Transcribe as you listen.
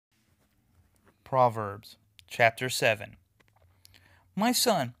Proverbs Chapter 7. My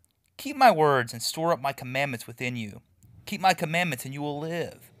son, keep my words and store up my commandments within you. Keep my commandments and you will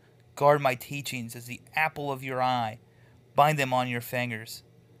live. Guard my teachings as the apple of your eye. Bind them on your fingers.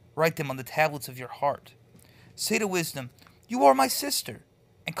 Write them on the tablets of your heart. Say to wisdom, you are my sister,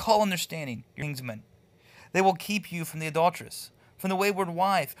 and call understanding your kinsman. They will keep you from the adulteress, from the wayward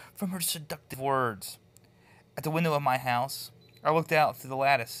wife, from her seductive words. At the window of my house, I looked out through the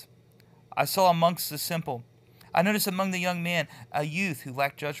lattice. I saw amongst the simple, I noticed among the young men a youth who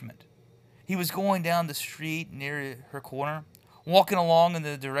lacked judgment. He was going down the street near her corner, walking along in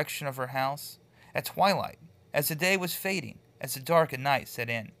the direction of her house, at twilight, as the day was fading, as the dark of night set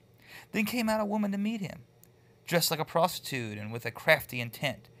in. Then came out a woman to meet him, dressed like a prostitute and with a crafty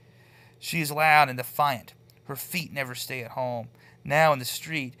intent. She is loud and defiant. Her feet never stay at home. Now in the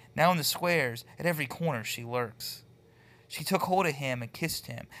street, now in the squares, at every corner she lurks. She took hold of him and kissed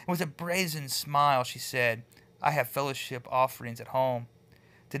him, and with a brazen smile she said, I have fellowship offerings at home.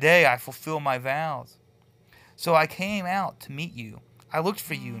 Today I fulfill my vows. So I came out to meet you. I looked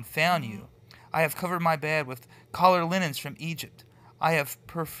for you and found you. I have covered my bed with colored linens from Egypt. I have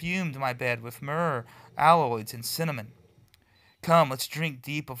perfumed my bed with myrrh, aloes, and cinnamon. Come, let's drink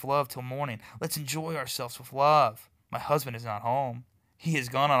deep of love till morning. Let's enjoy ourselves with love. My husband is not home. He has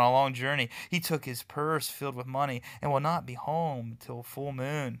gone on a long journey. He took his purse filled with money and will not be home till full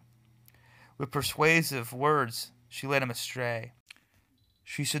moon. With persuasive words, she led him astray.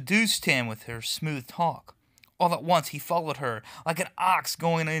 She seduced him with her smooth talk. All at once he followed her, like an ox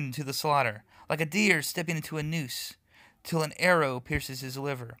going into the slaughter, like a deer stepping into a noose, till an arrow pierces his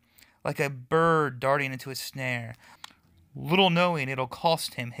liver, like a bird darting into a snare, little knowing it'll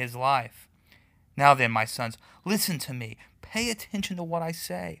cost him his life. Now then, my sons, listen to me. Pay attention to what I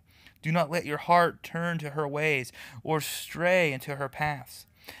say. Do not let your heart turn to her ways or stray into her paths.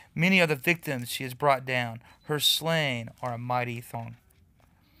 Many are the victims she has brought down. Her slain are a mighty throng.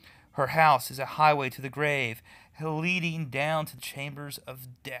 Her house is a highway to the grave, leading down to the chambers of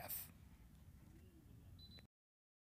death.